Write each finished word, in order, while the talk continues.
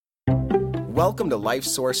Welcome to Life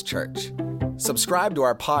Source Church. Subscribe to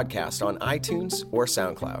our podcast on iTunes or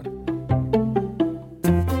SoundCloud.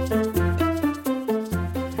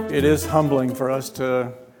 It is humbling for us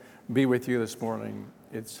to be with you this morning.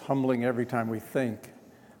 It's humbling every time we think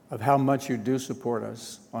of how much you do support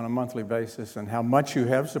us on a monthly basis and how much you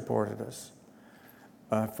have supported us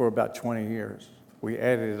for about 20 years. We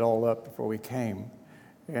added it all up before we came,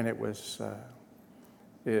 and it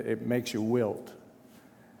makes you wilt.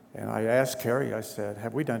 And I asked Carrie, I said,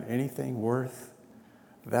 have we done anything worth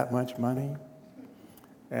that much money?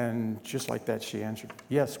 And just like that, she answered,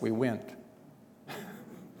 yes, we went.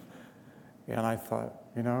 And I thought,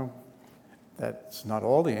 that's not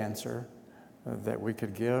all the answer that we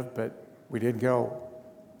could give, but we did go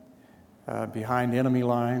behind enemy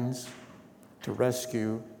lines to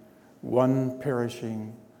rescue one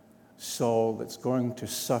perishing soul that's going to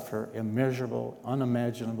suffer immeasurable,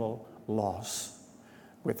 unimaginable loss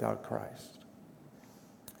without Christ.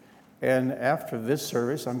 And after this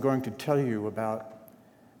service, I'm going to tell you about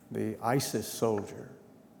the ISIS soldier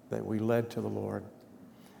that we led to the Lord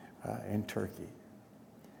in Turkey.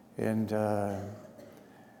 And,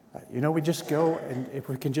 we just go, and if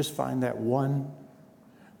we can just find that one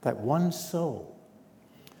soul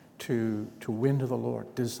to win to the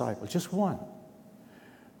Lord, disciples, just one.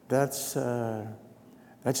 That's the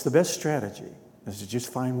best strategy, is to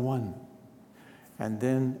just find one. And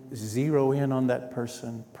then zero in on that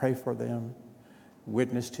person, pray for them,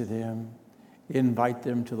 witness to them, invite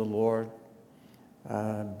them to the Lord,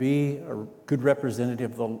 be a good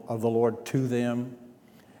representative of the Lord to them,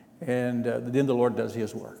 and then the Lord does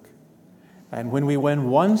His work. And when we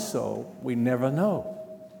win one soul, we never know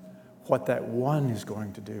what that one is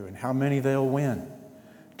going to do and how many they'll win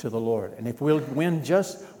to the Lord. And if we'll win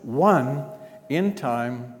just one, in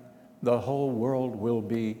time, the whole world will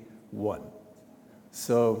be one.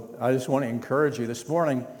 So I just want to encourage you this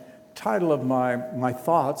morning. Title of my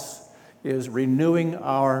thoughts is Renewing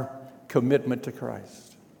Our Commitment to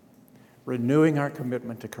Christ. Renewing our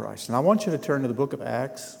commitment to Christ. And I want you to turn to the book of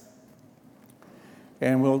Acts.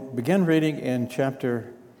 And we'll begin reading in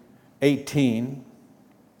chapter 18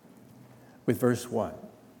 with verse 1.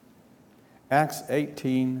 Acts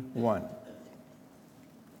 18:1.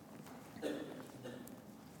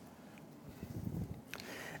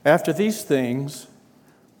 After these things,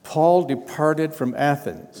 Paul departed from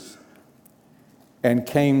Athens and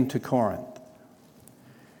came to Corinth,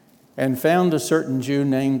 and found a certain Jew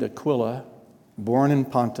named Aquila, born in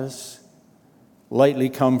Pontus, lately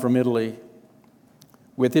come from Italy,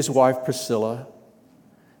 with his wife Priscilla,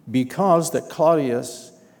 because that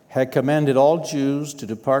Claudius had commanded all Jews to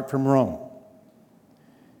depart from Rome,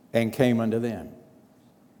 and came unto them.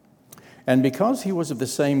 And because he was of the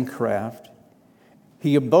same craft,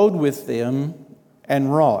 he abode with them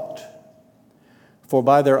and wrought, for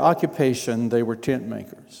by their occupation they were tent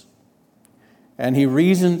makers. And he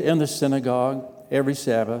reasoned in the synagogue every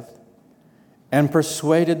Sabbath, and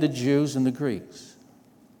persuaded the Jews and the Greeks.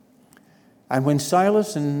 And when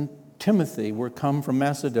Silas and Timothy were come from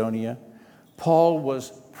Macedonia, Paul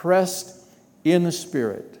was pressed in the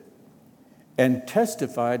Spirit and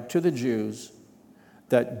testified to the Jews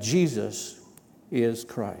that Jesus is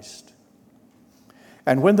Christ.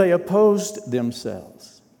 And when they opposed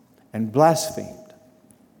themselves and blasphemed,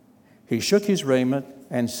 he shook his raiment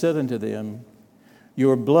and said unto them,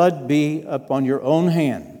 Your blood be upon your own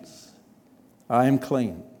hands. I am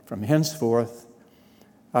clean. From henceforth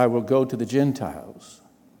I will go to the Gentiles.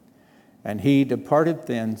 And he departed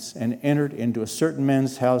thence and entered into a certain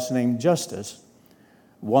man's house named Justus,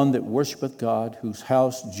 one that worshipeth God, whose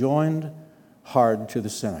house joined hard to the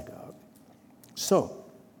synagogue. So,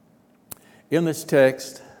 in this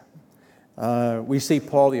text, we see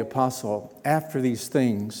Paul the Apostle, after these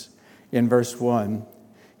things, in verse 1,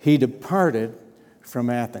 he departed from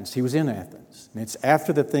Athens. He was in Athens. And it's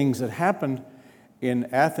after the things that happened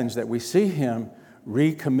in Athens that we see him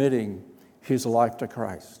recommitting his life to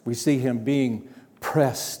Christ. We see him being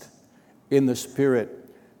pressed in the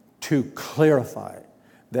Spirit to clarify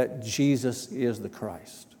that Jesus is the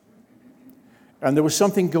Christ. And there was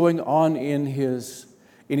something going on in his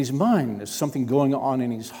mind. There's something going on in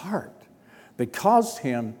his heart that caused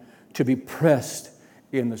him to be pressed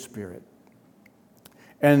in the Spirit.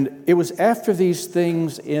 And it was after these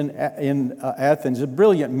things in Athens, a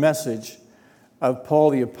brilliant message of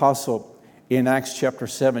Paul the Apostle in Acts chapter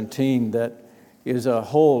 17 that is a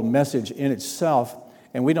whole message in itself.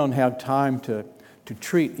 And we don't have time to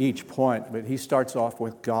treat each point, but he starts off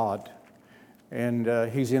with God. And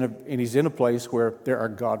he's in a place where there are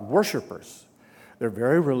God worshipers. They're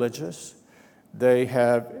very religious. They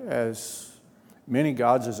have, as many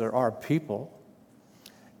gods as there are people.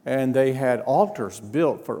 And they had altars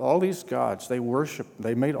built for all these gods. They worshiped,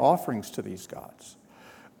 they made offerings to these gods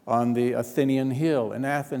on the Athenian Hill in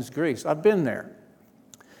Athens, Greece. I've been there.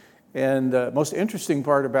 And the most interesting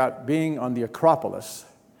part about being on the Acropolis,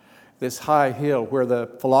 this high hill where the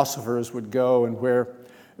philosophers would go and where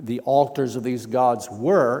the altars of these gods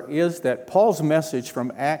were, is that Paul's message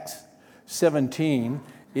from Acts 17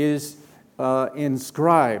 is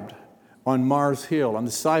inscribed on Mars Hill, on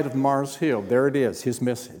the side of Mars Hill. There it is, his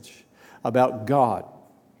message about God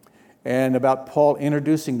and about Paul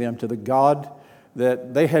introducing them to the God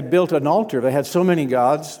that they had built an altar. They had so many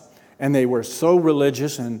gods and they were so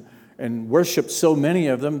religious and worshiped so many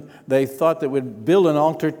of them, they thought they would build an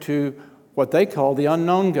altar to what they called the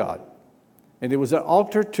unknown God. And it was an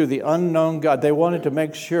altar to the unknown God. They wanted to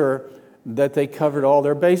make sure that they covered all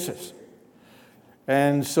their bases.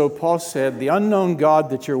 And so Paul said, the unknown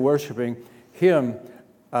God that you're worshiping, him,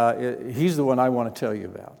 he's the one I want to tell you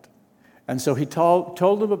about. And so he told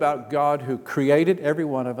them about God who created every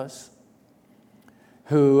one of us,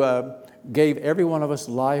 who gave every one of us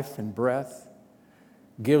life and breath,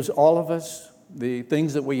 gives all of us the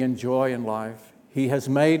things that we enjoy in life. He has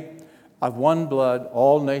made of one blood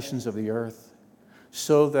all nations of the earth,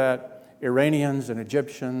 so that Iranians and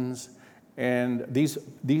Egyptians, and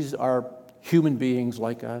these are human beings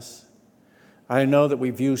like us. I know that we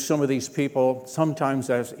view some of these people sometimes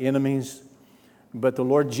as enemies, but the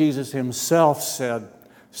Lord Jesus himself said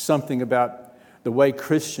something about the way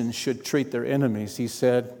Christians should treat their enemies. He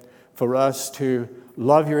said for us to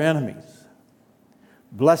love your enemies,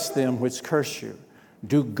 bless them which curse you,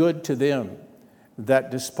 do good to them that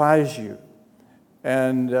despise you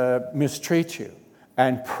and mistreat you,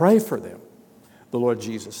 and pray for them, the Lord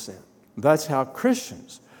Jesus said. That's how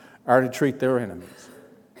Christians are to treat their enemies.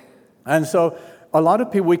 And so a lot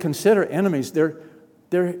of people we consider enemies, they're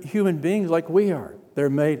human beings like we are. They're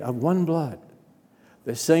made of one blood.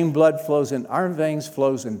 The same blood flows in our veins,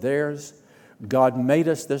 flows in theirs. God made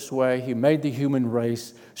us this way. He made the human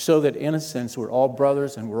race so that in a sense we're all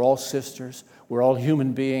brothers and we're all sisters. We're all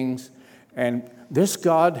human beings. And this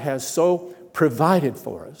God has so provided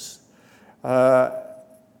for us.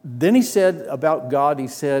 Then he said about God, he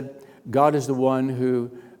said, God is the one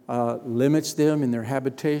who limits them in their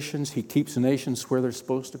habitations. He keeps the nations where they're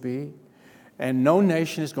supposed to be. And no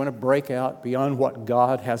nation is going to break out beyond what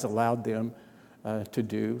God has allowed them to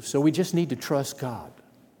do. So we just need to trust God.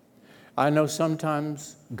 I know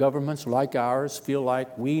sometimes governments like ours feel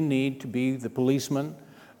like we need to be the policeman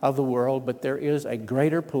of the world, but there is a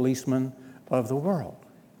greater policeman of the world.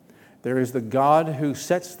 There is the God who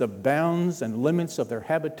sets the bounds and limits of their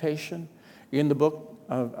habitation in the book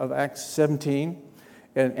of Acts 17.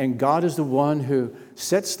 And God is the one who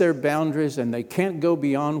sets their boundaries, and they can't go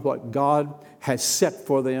beyond what God has set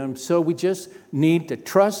for them. So we just need to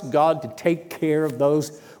trust God to take care of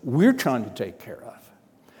those we're trying to take care of.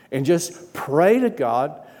 And just pray to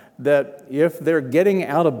God that if they're getting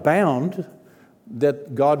out of bound,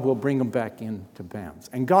 that God will bring them back into bounds.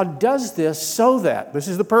 And God does this so that, this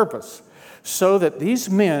is the purpose, so that these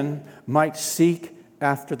men might seek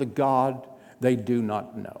after the God they do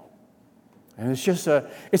not know. And it's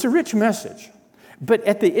a rich message. But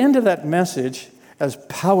at the end of that message, as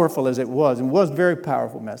powerful as it was, and was a very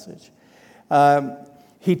powerful message,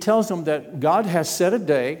 he tells them that God has set a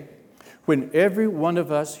day when every one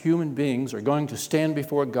of us human beings are going to stand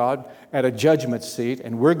before God at a judgment seat,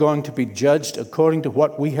 and we're going to be judged according to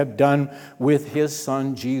what we have done with His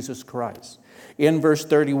Son, Jesus Christ. In verse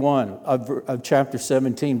 31 of chapter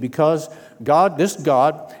 17, because this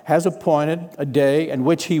God has appointed a day in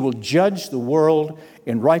which He will judge the world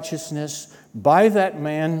in righteousness by that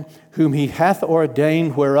man whom He hath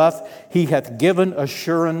ordained, whereof He hath given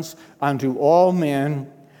assurance unto all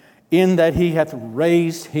men, in that He hath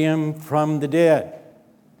raised Him from the dead.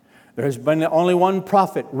 There has been only one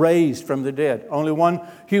prophet raised from the dead, only one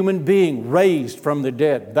human being raised from the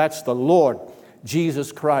dead. That's the Lord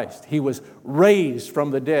Jesus Christ. He was raised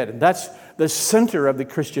from the dead. And that's the center of the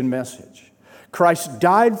Christian message. Christ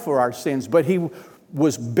died for our sins, but He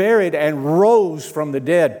was buried and rose from the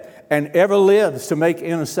dead, and ever lives to make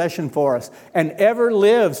intercession for us, and ever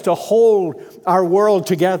lives to hold our world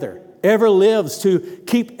together, ever lives to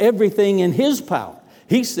keep everything in His power.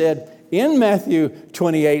 He said in Matthew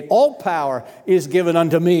 28, all power is given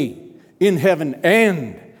unto me in heaven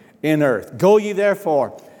and in earth. Go ye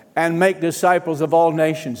therefore and make disciples of all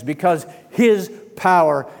nations, because His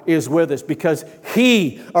power is with us, because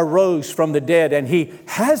He arose from the dead and He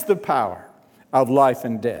has the power of life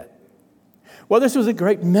and death. Well, this was a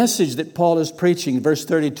great message that Paul is preaching, verse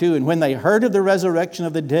 32. And when they heard of the resurrection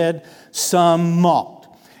of the dead, some mocked,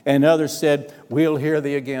 and others said, we'll hear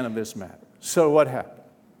thee again of this matter. So what happened?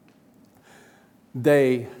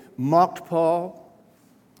 They mocked Paul,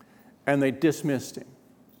 and they dismissed him.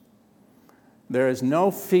 There is no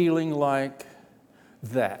feeling like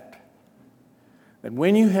that. That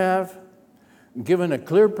when you have given a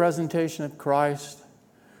clear presentation of Christ,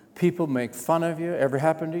 people make fun of you. Ever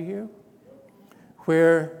happened to you?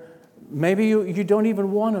 Where maybe you don't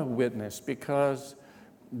even want to witness because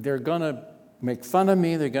they're going to make fun of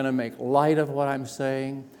me, they're going to make light of what I'm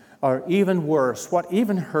saying, or even worse, what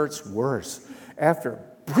even hurts worse, after a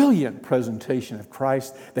brilliant presentation of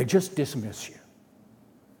Christ, they just dismiss you.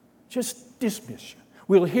 Just dismiss you.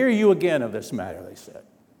 We'll hear you again of this matter, they said.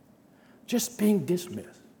 Just being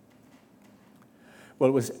dismissed.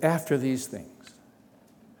 Well, it was after these things.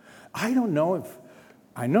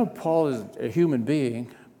 I know Paul is a human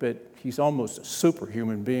being, but he's almost a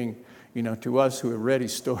superhuman being, to us who have read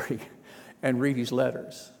his story and read his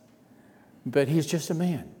letters. But he's just a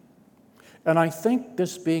man. And I think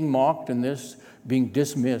this being mocked and this being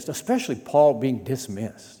dismissed, especially Paul being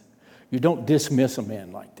dismissed, you don't dismiss a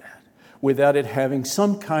man like that without it having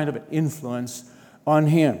some kind of an influence on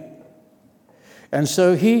him. And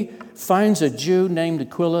so he finds a Jew named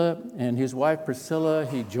Aquila and his wife Priscilla.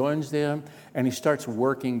 He joins them and he starts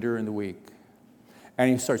working during the week.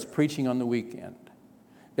 And he starts preaching on the weekend.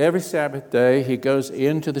 Every Sabbath day he goes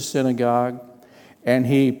into the synagogue and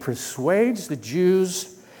he persuades the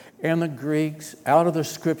Jews and the Greeks out of the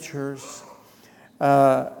scriptures.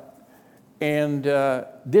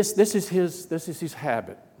 This is his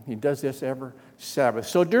habit. He does this every Sabbath.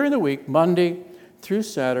 So during the week, Monday through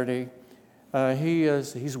Saturday,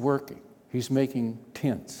 he's working. He's making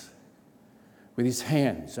tents with his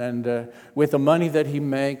hands. And with the money that he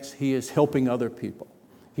makes, he is helping other people.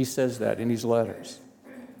 He says that in his letters.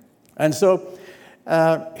 And so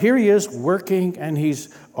here he is working, and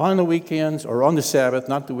he's on the weekends or on the Sabbath,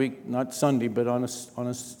 not Sunday, but on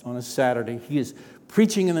a Saturday. He is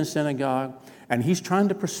preaching in the synagogue, and he's trying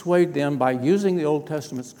to persuade them by using the Old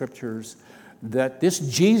Testament scriptures that this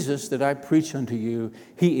Jesus that I preach unto you,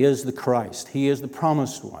 he is the Christ. He is the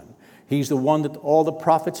promised one. He's the one that all the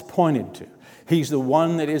prophets pointed to. He's the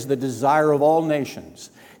one that is the desire of all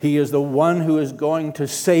nations. He is the one who is going to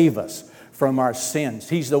save us from our sins.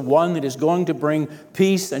 He's the one that is going to bring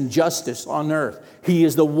peace and justice on earth. He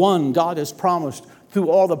is the one God has promised through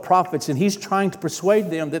all the prophets, and he's trying to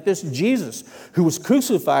persuade them that this Jesus who was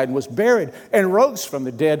crucified and was buried and rose from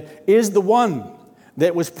the dead is the one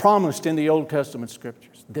that was promised in the Old Testament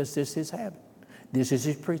scriptures. This is his habit. This is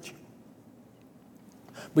his preaching.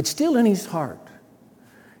 But still in his heart,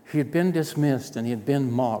 he had been dismissed and he had been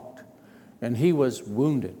mocked, and he was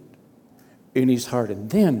wounded in his heart. And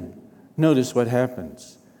then, notice what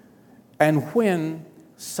happens. And when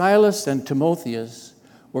Silas and Timotheus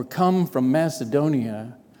were come from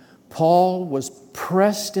Macedonia, Paul was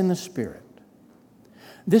pressed in the Spirit.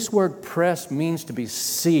 This word press means to be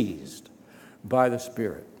seized by the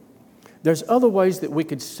Spirit. There's other ways that we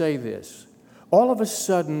could say this. All of a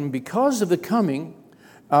sudden, because of the coming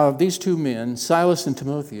of these two men, Silas and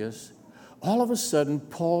Timotheus, all of a sudden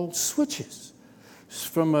Paul switches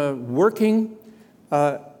from working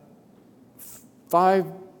 5-6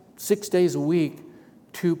 days a week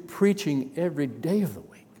to preaching every day of the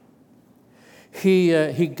week.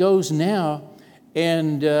 He goes now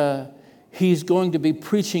and he's going to be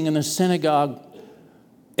preaching in the synagogue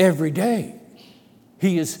every day.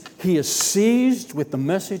 He is seized with the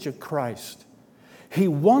message of Christ. He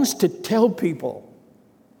wants to tell people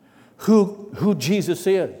who Jesus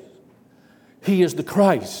is. He is the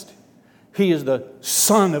Christ. He is the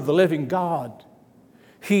Son of the living God.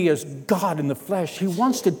 He is God in the flesh. He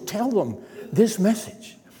wants to tell them this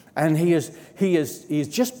message. And he is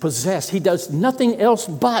just possessed. He does nothing else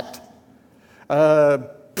but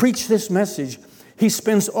preach this message. He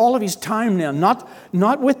spends all of his time now,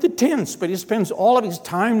 not with the tents, but he spends all of his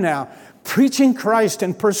time now preaching Christ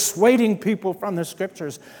and persuading people from the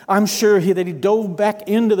Scriptures. I'm sure that he dove back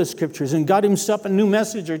into the Scriptures and got himself a new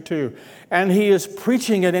message or two. And he is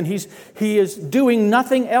preaching it, and he is doing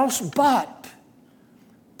nothing else but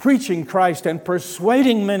preaching Christ and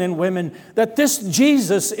persuading men and women that this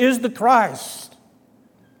Jesus is the Christ.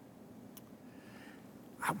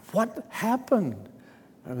 What happened?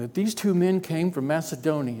 These two men came from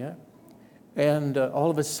Macedonia, and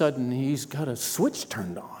all of a sudden he's got a switch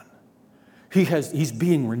turned on. He's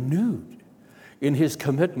being renewed in his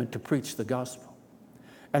commitment to preach the gospel.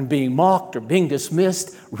 and being mocked or being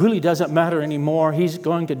dismissed really doesn't matter anymore. He's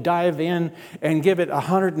going to dive in and give it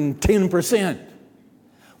 110%.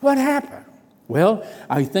 What happened? Well,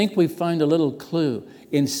 I think we find a little clue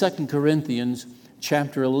in 2 Corinthians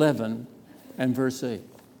chapter 11 and verse 8.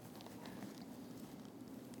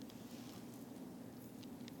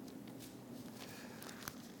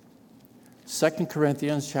 Second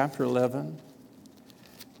Corinthians chapter 11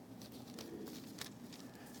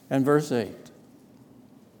 and verse 8.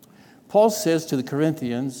 Paul says to the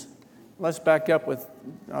Corinthians, let's back up with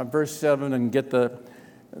verse 7 and get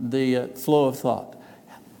the flow of thought.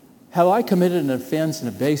 Have I committed an offense in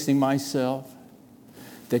abasing myself,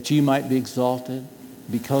 that ye might be exalted,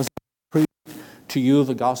 because I preach to you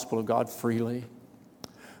the gospel of God freely?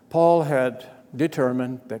 Paul had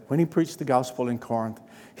determined that when he preached the gospel in Corinth,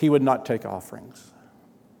 he would not take offerings.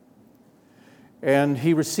 And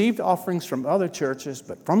he received offerings from other churches,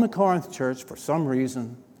 but from the Corinth church, for some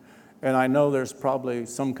reason, and I know there's probably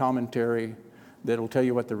some commentary that will tell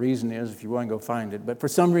you what the reason is if you want to go find it, but for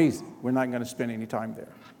some reason, we're not going to spend any time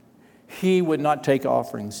there. He would not take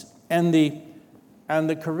offerings. And the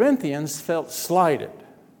Corinthians felt slighted.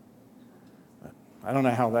 I don't know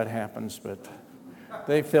how that happens, but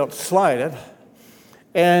they felt slighted.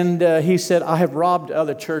 And he said, I have robbed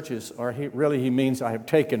other churches, or he means I have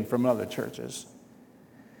taken from other churches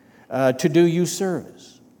to do you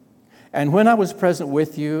service. And when I was present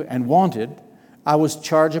with you and wanted, I was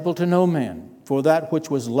chargeable to no man. For that which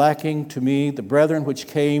was lacking to me, the brethren which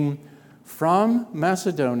came from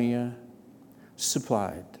Macedonia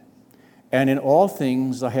supplied. And in all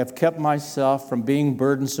things I have kept myself from being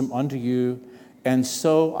burdensome unto you, and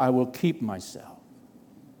so I will keep myself.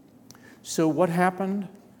 So what happened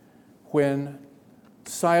when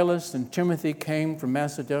Silas and Timothy came from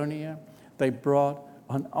Macedonia? They brought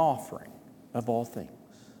an offering of all things.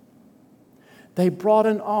 They brought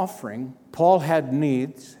an offering. Paul had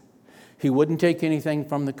needs. He wouldn't take anything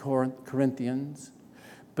from the Corinthians,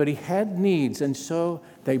 but he had needs, and so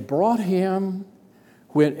they brought him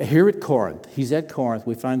here at Corinth. He's at Corinth.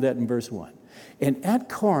 We find that in verse 1. And at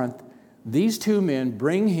Corinth, these two men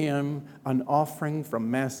bring him an offering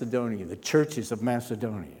from Macedonia. The churches of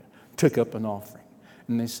Macedonia took up an offering.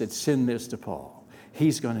 And they said, send this to Paul.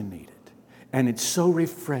 He's going to need it. And it so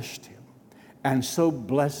refreshed him and so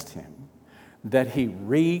blessed him that he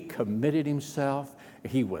recommitted himself.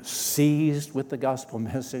 He was seized with the gospel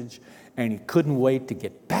message, and he couldn't wait to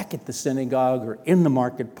get back at the synagogue or in the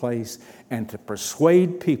marketplace and to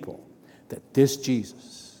persuade people that this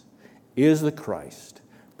Jesus is the Christ,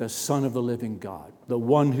 the Son of the living God, the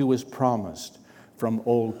one who was promised from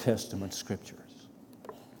Old Testament scriptures.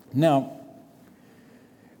 Now,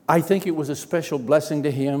 I think it was a special blessing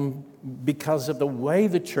to him because of the way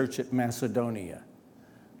the church at Macedonia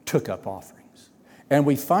took up offerings. And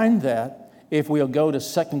we find that if we'll go to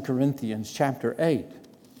 2 Corinthians chapter 8.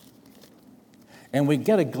 And we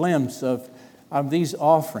get a glimpse of these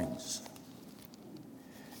offerings.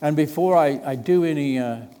 And before I do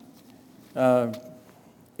anything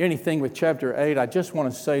with chapter 8, I just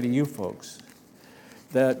want to say to you folks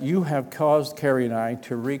that you have caused Carrie and I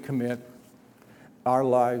to recommit our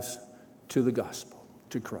lives to the gospel,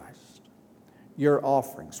 to Christ. Your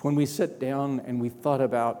offerings. When we sit down and we thought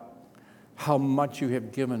about how much you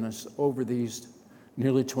have given us over these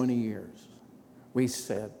nearly 20 years, we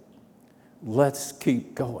said, let's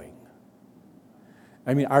keep going.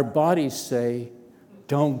 I mean, our bodies say,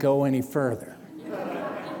 don't go any further.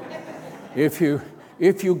 If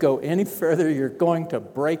you go any further, you're going to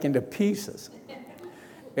break into pieces.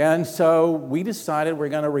 And so we decided we're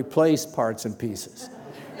going to replace parts and pieces.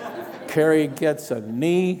 Carrie gets a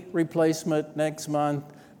knee replacement next month.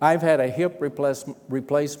 I've had a hip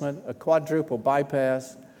replacement, a quadruple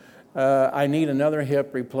bypass. I need another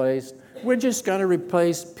hip replaced. We're just going to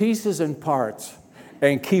replace pieces and parts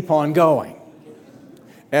and keep on going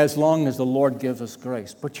as long as the Lord gives us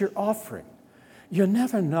grace. But your offering, you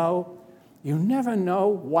never know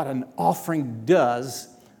what an offering does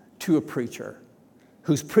to a preacher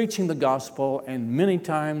who's preaching the gospel, and many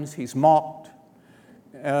times he's mocked.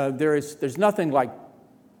 There's nothing like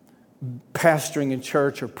pastoring in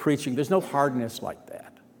church or preaching. There's no hardness like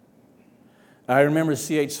that. I remember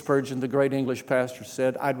C.H. Spurgeon, the great English pastor,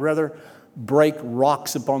 said, I'd rather break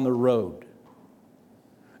rocks upon the road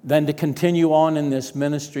than to continue on in this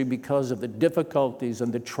ministry because of the difficulties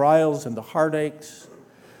and the trials and the heartaches.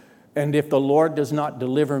 And if the Lord does not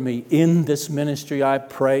deliver me in this ministry, I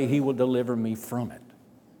pray He will deliver me from it.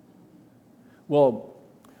 Well,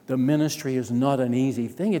 the ministry is not an easy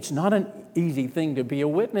thing. It's not an easy thing to be a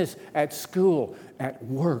witness at school, at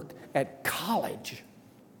work, at college.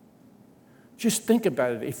 Just think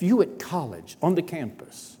about it. If you at college, on the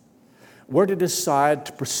campus, were to decide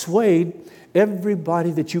to persuade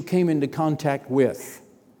everybody that you came into contact with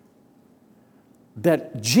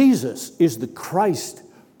that Jesus is the Christ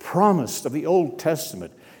promised of the Old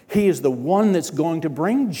Testament, He is the one that's going to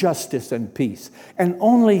bring justice and peace. And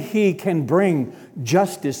only He can bring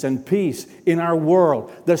justice and peace in our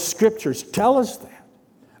world. The Scriptures tell us that,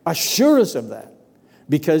 assure us of that,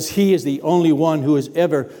 because He is the only one who has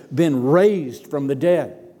ever been raised from the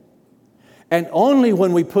dead. And only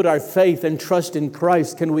when we put our faith and trust in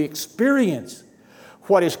Christ can we experience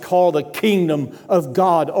what is called the kingdom of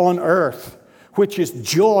God on earth, which is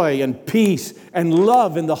joy and peace and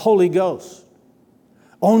love in the Holy Ghost.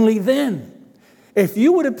 Only then, if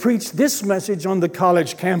you were to preach this message on the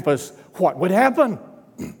college campus, what would happen?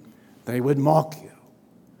 They would mock you.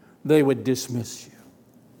 They would dismiss you.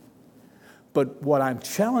 But what I'm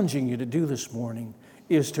challenging you to do this morning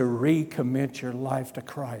is to recommit your life to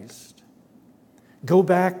Christ. Go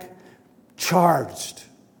back charged,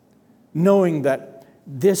 knowing that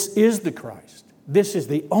this is the Christ. This is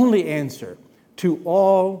the only answer to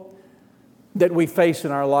all that we face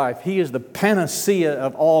in our life. He is the panacea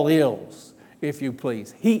of all ills, if you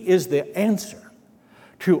please. He is the answer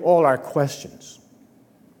to all our questions.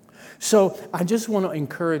 So I just want to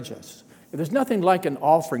encourage us. There's nothing like an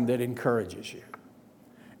offering that encourages you,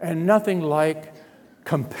 and nothing like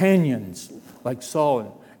companions like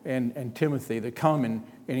Saul and Timothy that come and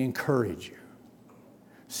encourage you.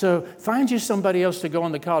 So find you somebody else to go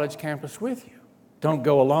on the college campus with you. Don't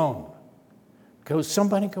go alone.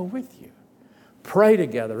 Somebody go with you. Pray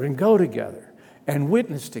together and go together and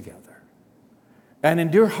witness together and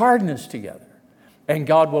endure hardness together. And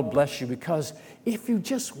God will bless you, because if you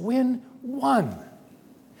just win one,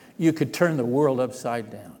 you could turn the world upside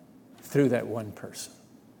down through that one person.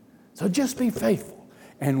 So just be faithful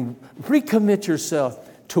and recommit yourself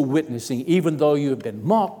to witnessing, even though you have been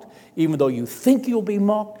mocked, even though you think you'll be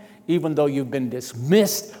mocked, even though you've been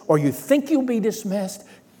dismissed or you think you'll be dismissed.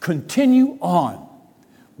 Continue on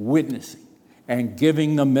witnessing and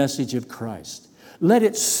giving the message of Christ. Let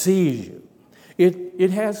it seize you.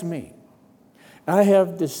 It has me. I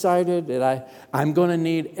have decided that I'm going to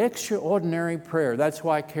need extraordinary prayer. That's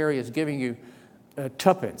why Carrie is giving you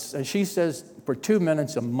tuppence. And she says for 2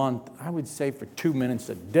 minutes a month. I would say for 2 minutes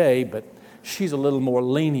a day, but she's a little more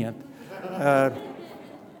lenient.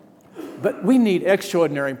 But we need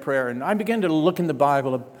extraordinary prayer. And I began to look in the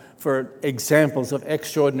Bible for examples of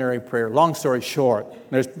extraordinary prayer. Long story short,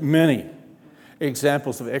 there's many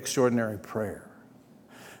examples of extraordinary prayer.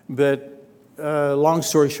 But long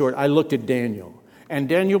story short, I looked at Daniel. And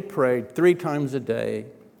Daniel prayed 3 times a day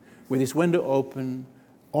with his window open,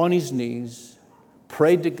 on his knees,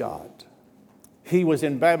 prayed to God. He was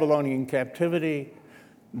in Babylonian captivity.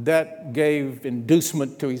 That gave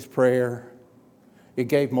inducement to his prayer. It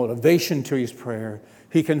gave motivation to his prayer.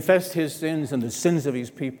 He confessed his sins and the sins of his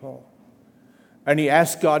people. And he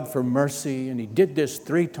asked God for mercy, and he did this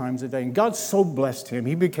 3 times a day. And God so blessed him.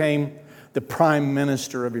 He became the prime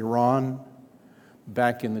minister of Iran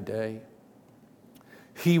back in the day.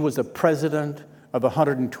 He was a president of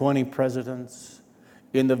 120 presidents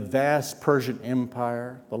in the vast Persian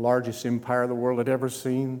Empire, the largest empire the world had ever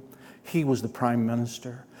seen. He was the prime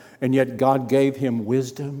minister. And yet God gave him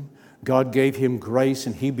wisdom. God gave him grace,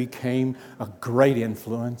 and he became a great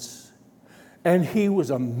influence. And he was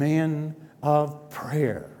a man of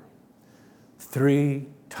prayer 3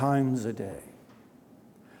 times a day.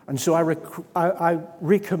 And so I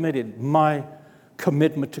recommitted my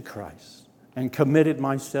commitment to Christ and committed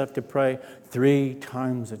myself to pray 3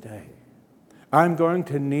 times a day. I'm going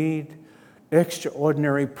to need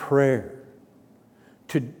extraordinary prayer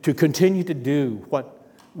to continue to do what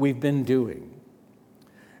we've been doing.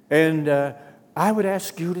 And I would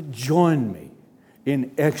ask you to join me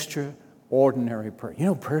in extraordinary prayer. You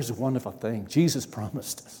know, prayer is a wonderful thing. Jesus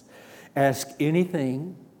promised us, ask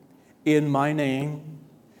anything in my name,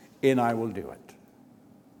 and I will do it.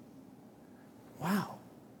 Wow.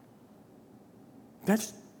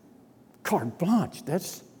 That's carte blanche.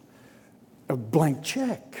 That's a blank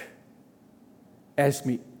check. Ask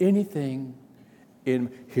me anything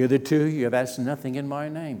hitherto you have asked nothing in my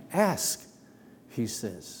name. Ask, he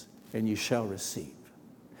says, and you shall receive.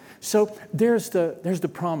 So there's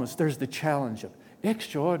the promise, there's the challenge of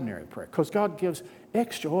extraordinary prayer, because God gives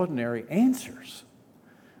extraordinary answers.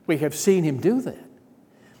 We have seen him do that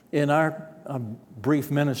in our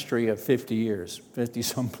brief ministry of 50 years, 50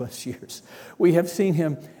 some plus years. We have seen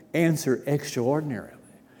him answer extraordinarily,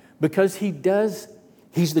 because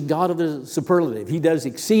he's the God of the superlative. He does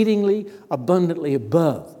exceedingly abundantly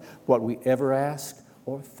above what we ever ask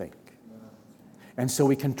or think. And so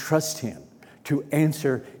we can trust Him to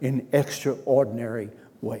answer in extraordinary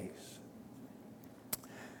ways.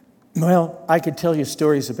 Well, I could tell you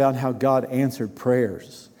stories about how God answered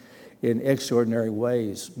prayers in extraordinary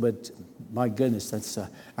ways, but my goodness,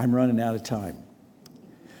 I'm running out of time.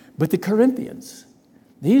 But the Corinthians,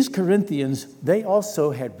 these Corinthians, they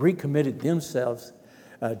also had recommitted themselves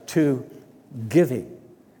to giving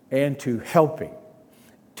and to helping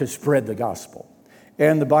to spread the gospel.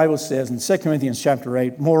 And the Bible says in 2 Corinthians chapter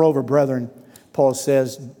 8, moreover, brethren, Paul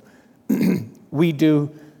says, we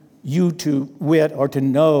do you to wit or to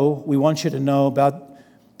know, we want you to know about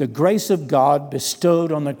the grace of God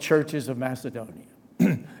bestowed on the churches of Macedonia.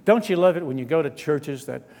 Don't you love it when you go to churches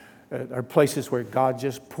that are places where God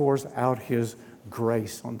just pours out His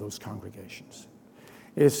grace on those congregations?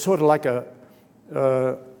 It's sort of like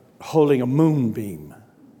holding a moonbeam.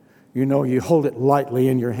 You know, you hold it lightly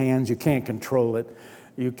in your hands. You can't control it.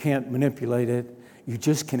 You can't manipulate it. You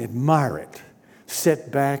just can admire it.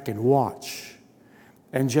 Sit back and watch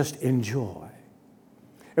and just enjoy.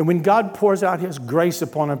 And when God pours out His grace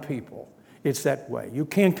upon a people, it's that way. You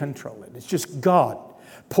can't control it. It's just God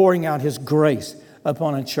pouring out His grace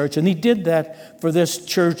upon a church. And He did that for this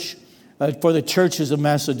church, for the churches of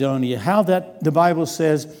Macedonia. How that, the Bible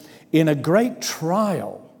says, in a great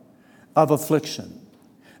trial of affliction,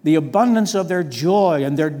 the abundance of their joy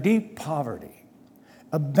and their deep poverty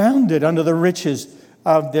abounded under the riches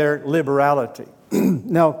of their liberality.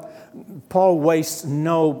 Now, Paul wastes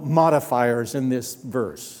no modifiers in this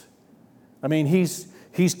verse. I mean, he's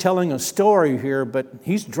telling a story here, but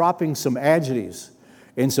he's dropping some adjectives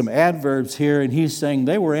and some adverbs here, and he's saying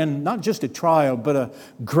they were in not just a trial, but a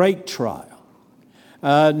great trial.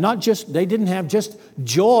 They didn't have just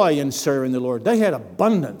joy in serving the Lord. They had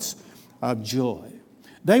abundance of joy.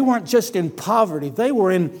 They weren't just in poverty. They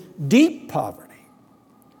were in deep poverty.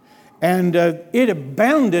 And it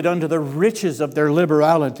abounded unto the riches of their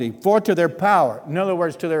liberality, for to their power, in other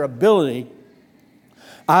words, to their ability,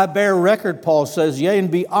 I bear record, Paul says, yea, and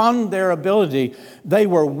beyond their ability, they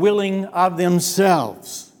were willing of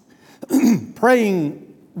themselves,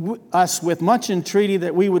 praying us with much entreaty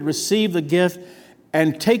that we would receive the gift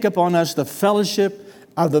and take upon us the fellowship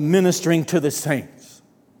of the ministering to the saints.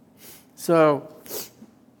 So,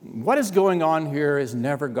 what is going on here has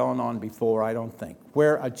never gone on before, I don't think,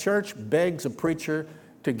 where a church begs a preacher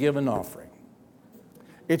to give an offering.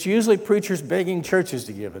 It's usually preachers begging churches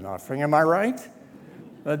to give an offering. Am I right?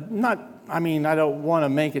 I don't want to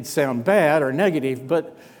make it sound bad or negative,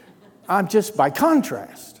 but I'm just by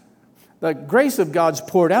contrast. The grace of God's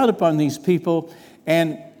poured out upon these people,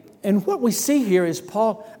 and what we see here is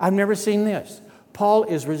Paul, I've never seen this. Paul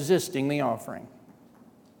is resisting the offering.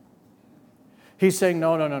 He's saying,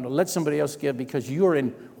 no, let somebody else give because you're in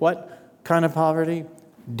what kind of poverty?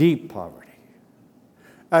 Deep poverty.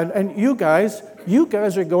 And you guys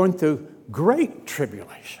are going through great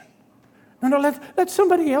tribulation. No, let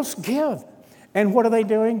somebody else give. And what are they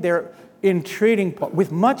doing? They're entreating Paul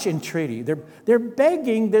with much entreaty. They're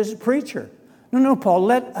begging this preacher. No, Paul,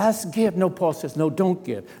 let us give. No, Paul says, no, don't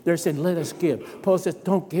give. They're saying, let us give. Paul says,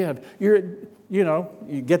 don't give. You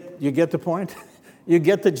get the point? You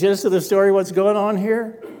get the gist of the story, what's going on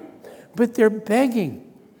here? But they're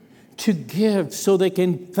begging to give so they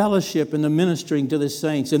can fellowship in the ministering to the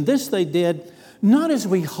saints. And this they did not as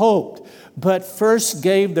we hoped, but first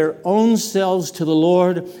gave their own selves to the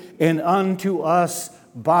Lord and unto us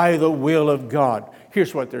by the will of God.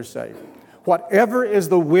 Here's what they're saying. Whatever is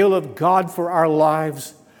the will of God for our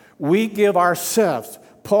lives, we give ourselves.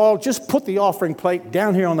 Paul, just put the offering plate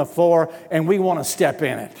down here on the floor and we want to step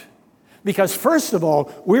in it. Because first of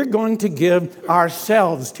all, we're going to give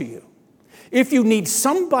ourselves to you. If you need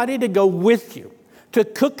somebody to go with you, to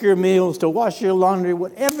cook your meals, to wash your laundry,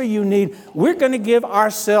 whatever you need, we're going to give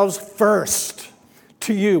ourselves first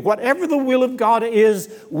to you. Whatever the will of God is,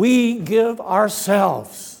 we give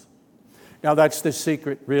ourselves. Now that's the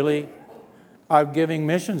secret, really, of giving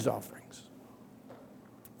missions offerings.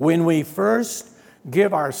 When we first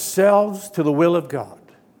give ourselves to the will of God,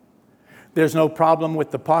 there's no problem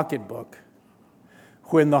with the pocketbook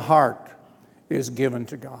when the heart is given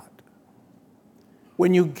to God.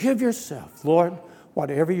 When you give yourself, Lord,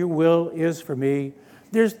 whatever your will is for me,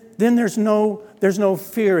 there's no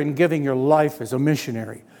fear in giving your life as a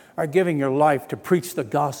missionary or giving your life to preach the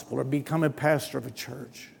gospel or become a pastor of a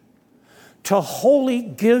church. To wholly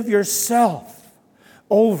give yourself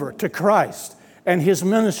over to Christ and His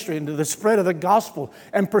ministry and to the spread of the gospel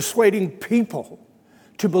and persuading people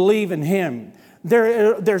to believe in Him.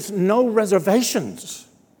 There's no reservations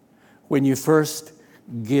when you first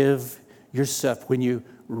give yourself, when you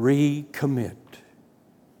recommit.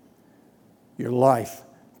 your life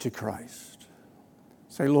to Christ.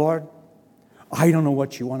 Say, Lord, I don't know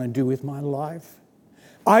what you want to do with my life.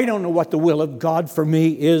 I don't know what the will of God for me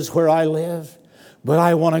is where I live, but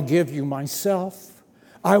I want to give you myself.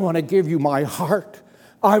 I want to give you my heart.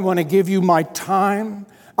 I want to give you my time.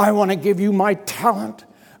 I want to give you my talent.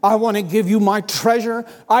 I want to give you my treasure.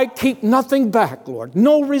 I keep nothing back, Lord.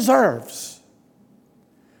 No reserves.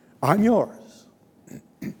 I'm yours.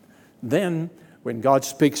 Then, when God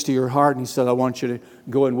speaks to your heart and He said, I want you to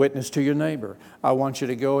go and witness to your neighbor. I want you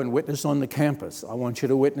to go and witness on the campus. I want you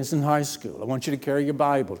to witness in high school. I want you to carry your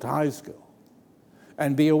Bible to high school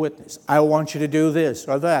and be a witness. I want you to do this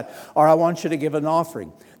or that, or I want you to give an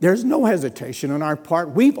offering. There's no hesitation on our part.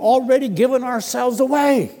 We've already given ourselves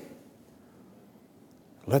away.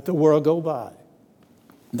 Let the world go by.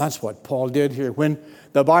 That's what Paul did here. When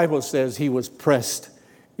the Bible says he was pressed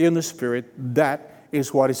in the Spirit, that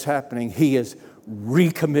is what is happening. He is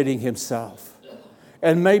recommitting himself.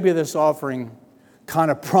 And maybe this offering kind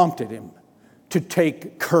of prompted him to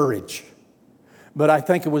take courage. But I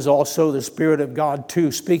think it was also the Spirit of God,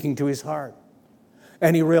 too, speaking to his heart.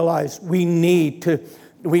 And he realized we need to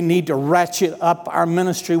ratchet up our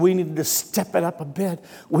ministry. We need to step it up a bit.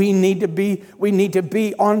 We need to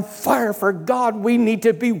be on fire for God. We need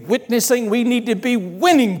to be witnessing. We need to be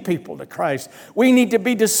winning people to Christ. We need to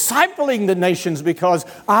be discipling the nations because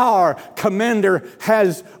our commander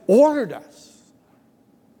has ordered us.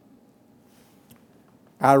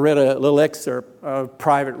 I read a little excerpt of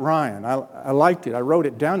Private Ryan. I liked it. I wrote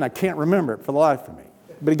it down. I can't remember it for the life of me.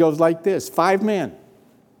 But it goes like this. 5 men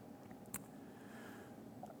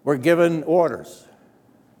were given orders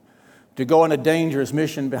to go on a dangerous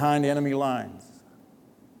mission behind enemy lines,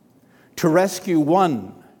 to rescue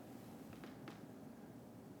one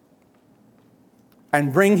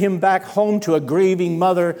and bring him back home to a grieving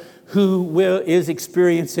mother who is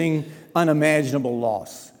experiencing unimaginable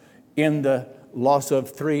loss in the loss of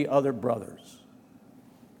 3 other brothers.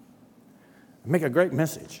 Make a great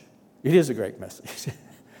message. It is a great message.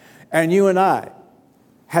 And you and I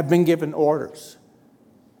have been given orders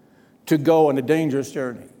to go on a dangerous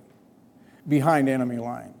journey behind enemy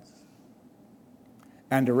lines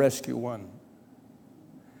and to rescue one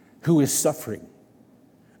who is suffering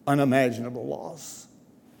unimaginable loss.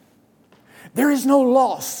 There is no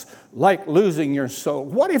loss like losing your soul.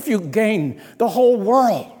 What if you gain the whole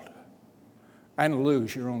world and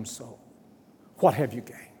lose your own soul? What have you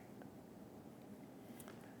gained?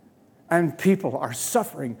 And people are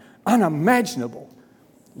suffering unimaginable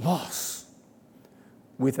loss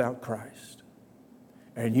without Christ.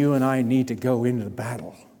 And you and I need to go into the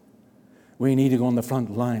battle. We need to go on the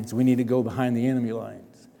front lines. We need to go behind the enemy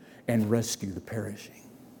lines and rescue the perishing.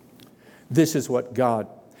 This is what God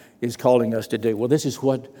is calling us to do. Well, this is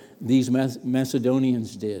what these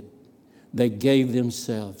Macedonians did. They gave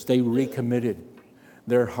themselves. They recommitted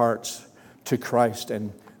their hearts to Christ,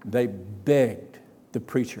 and they begged the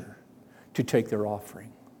preacher to take their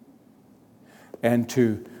offering and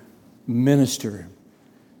to minister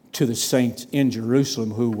to the saints in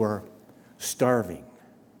Jerusalem who were starving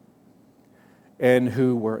and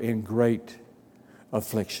who were in great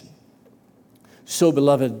affliction. So,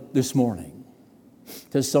 beloved, this morning,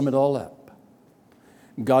 to sum it all up,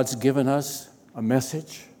 God's given us a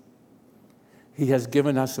message. He has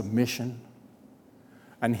given us a mission.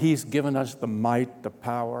 And He's given us the might, the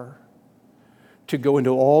power to go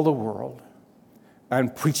into all the world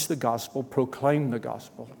and preach the gospel, proclaim the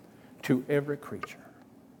gospel to every creature.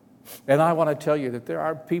 And I want to tell you that there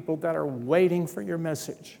are people that are waiting for your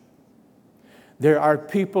message. There are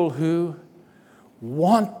people who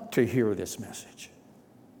want to hear this message.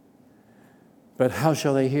 But how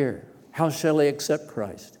shall they hear? How shall they accept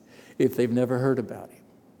Christ if they've never heard about Him?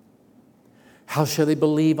 How shall they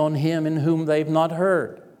believe on Him in whom they've not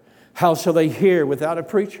heard? How shall they hear without a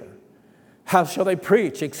preacher? How shall they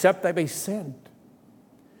preach except they be sent?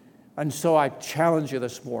 And so I challenge you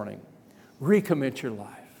this morning, recommit your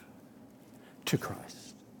life to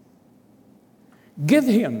Christ. Give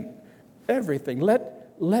Him everything.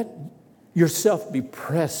 Let yourself be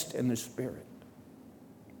pressed in the Spirit.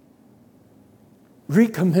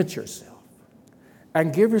 Recommit yourself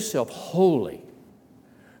and give yourself wholly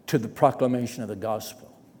to the proclamation of the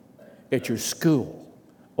gospel at your school,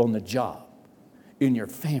 on the job, in your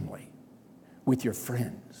family, with your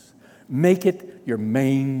friends. Make it your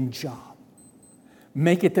main job.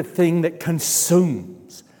 Make it the thing that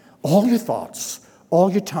consumes all your thoughts,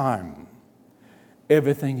 all your time,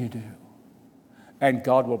 everything you do. And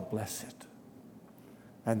God will bless it.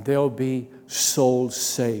 And there'll be souls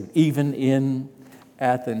saved. Even in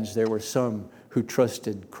Athens, there were some who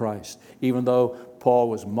trusted Christ. Even though Paul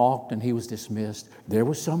was mocked and he was dismissed, there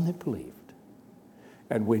were some that believed.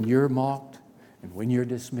 And when you're mocked and when you're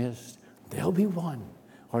dismissed, there'll be one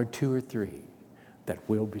or two or three that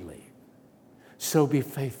will believe. So be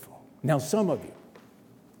faithful. Now, some of you,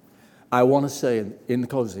 I want to say in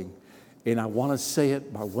closing, and I want to say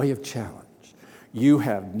it by way of challenge, you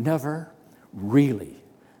have never really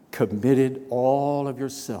committed all of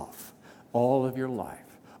yourself, all of your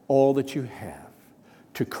life, all that you have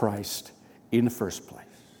to Christ in the first place.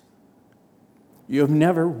 You have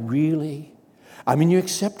never really, you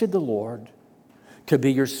accepted the Lord to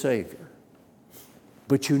be your Savior,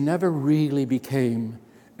 but you never really became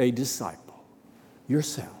a disciple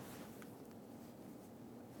yourself.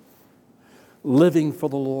 Living for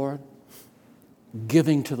the Lord,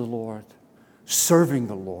 giving to the Lord, serving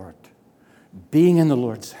the Lord, being in the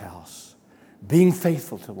Lord's house, being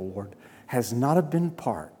faithful to the Lord has not been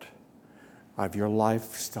part of your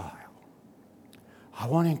lifestyle. I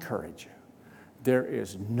want to encourage you. There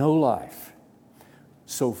is no life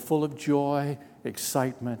so full of joy,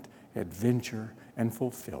 excitement, adventure, and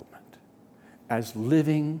fulfillment as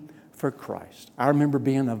living for Christ. I remember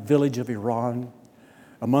being in a village of Iran.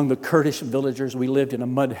 Among the Kurdish villagers, we lived in a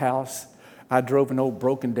mud house. I drove an old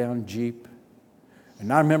broken down Jeep.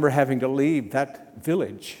 And I remember having to leave that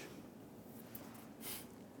village.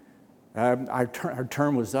 Our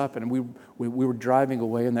term was up, and we were driving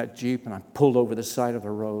away in that Jeep, and I pulled over the side of the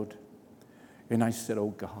road. And I said,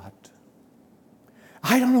 oh God,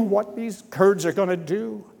 I don't know what these Kurds are going to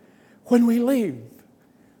do when we leave.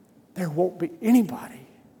 There won't be anybody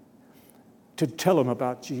to tell them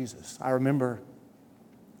about Jesus. I remember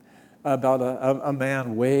about a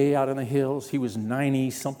man way out in the hills. He was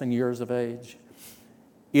 90-something years of age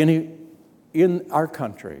in our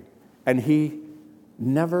country, and he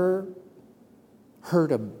never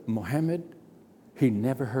heard of Muhammad. He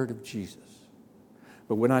never heard of Jesus.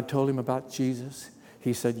 But when I told him about Jesus,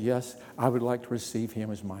 he said, yes, I would like to receive him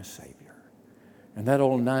as my Savior. And that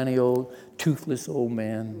old 90-old, toothless old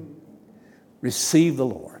man received the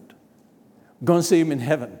Lord. I'm going to see him in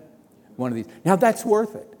heaven one of these. Now that's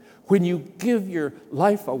worth it. When you give your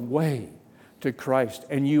life away to Christ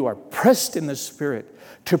and you are pressed in the Spirit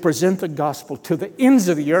to present the gospel to the ends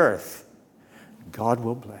of the earth, God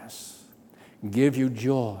will bless, give you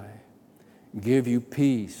joy, give you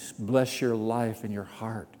peace, bless your life and your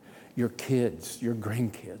heart, your kids, your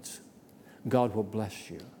grandkids. God will bless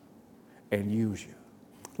you and use you.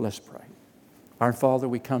 Let's pray. Our Father,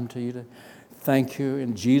 we come to you to thank you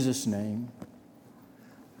in Jesus' name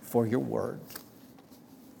for your word.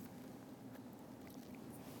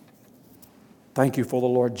 Thank you for the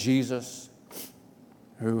Lord Jesus,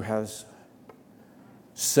 who has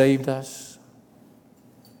saved us,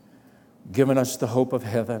 given us the hope of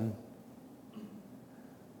heaven,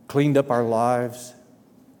 cleaned up our lives,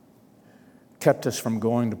 kept us from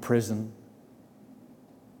going to prison,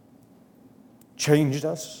 changed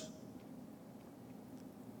us,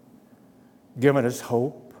 given us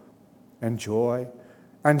hope and joy,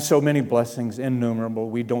 and so many blessings, innumerable.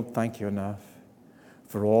 We don't thank you enough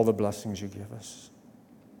for all the blessings you give us.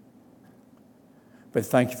 But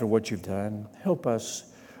thank you for what you've done. Help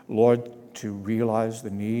us, Lord, to realize the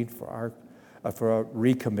need for our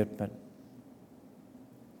recommitment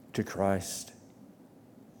to Christ,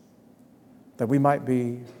 that we might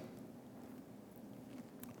be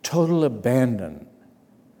total abandon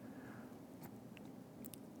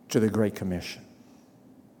to the Great Commission,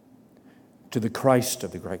 to the Christ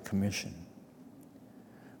of the Great Commission.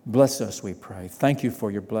 Bless us, we pray. Thank you for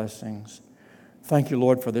your blessings. Thank you,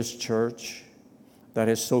 Lord, for this church that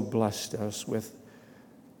has so blessed us with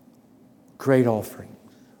great offerings,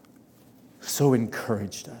 so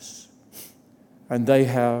encouraged us. And they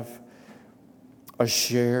have a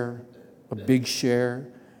share, a big share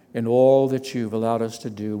in all that you've allowed us to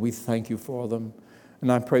do. We thank you for them.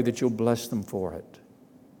 And I pray that you'll bless them for it.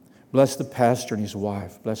 Bless the pastor and his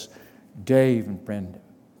wife. Bless Dave and Brenda.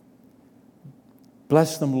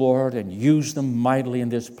 Bless them, Lord, and use them mightily in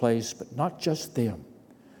this place, but not just them,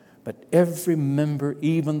 but every member,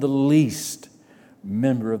 even the least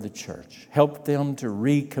member of the church. Help them to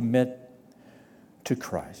recommit to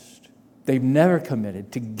Christ. They've never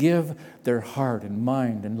committed to give their heart and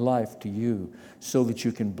mind and life to you so that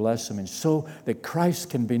you can bless them and so that Christ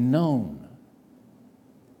can be known,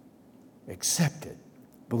 accepted,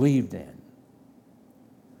 believed in,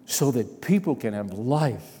 so that people can have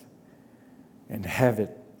life and have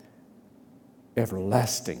it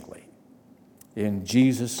everlastingly. In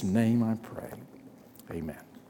Jesus' name I pray. Amen.